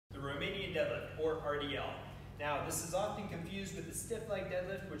Romanian Deadlift, or RDL. Now, this is often confused with the stiff leg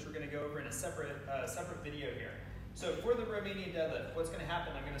deadlift, which we're going to go over in a separate video here. So for the Romanian deadlift, what's going to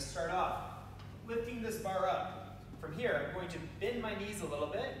happen, I'm going to start off lifting this bar up. From here, I'm going to bend my knees a little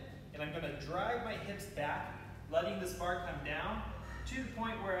bit, and I'm going to drive my hips back, letting this bar come down to the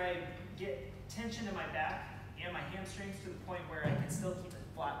point where I get tension in my back and my hamstrings to the point where I can still keep it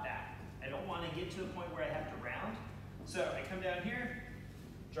flat back. I don't want to get to a point where I have to round. So I come down here,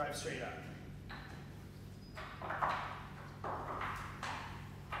 drive straight up.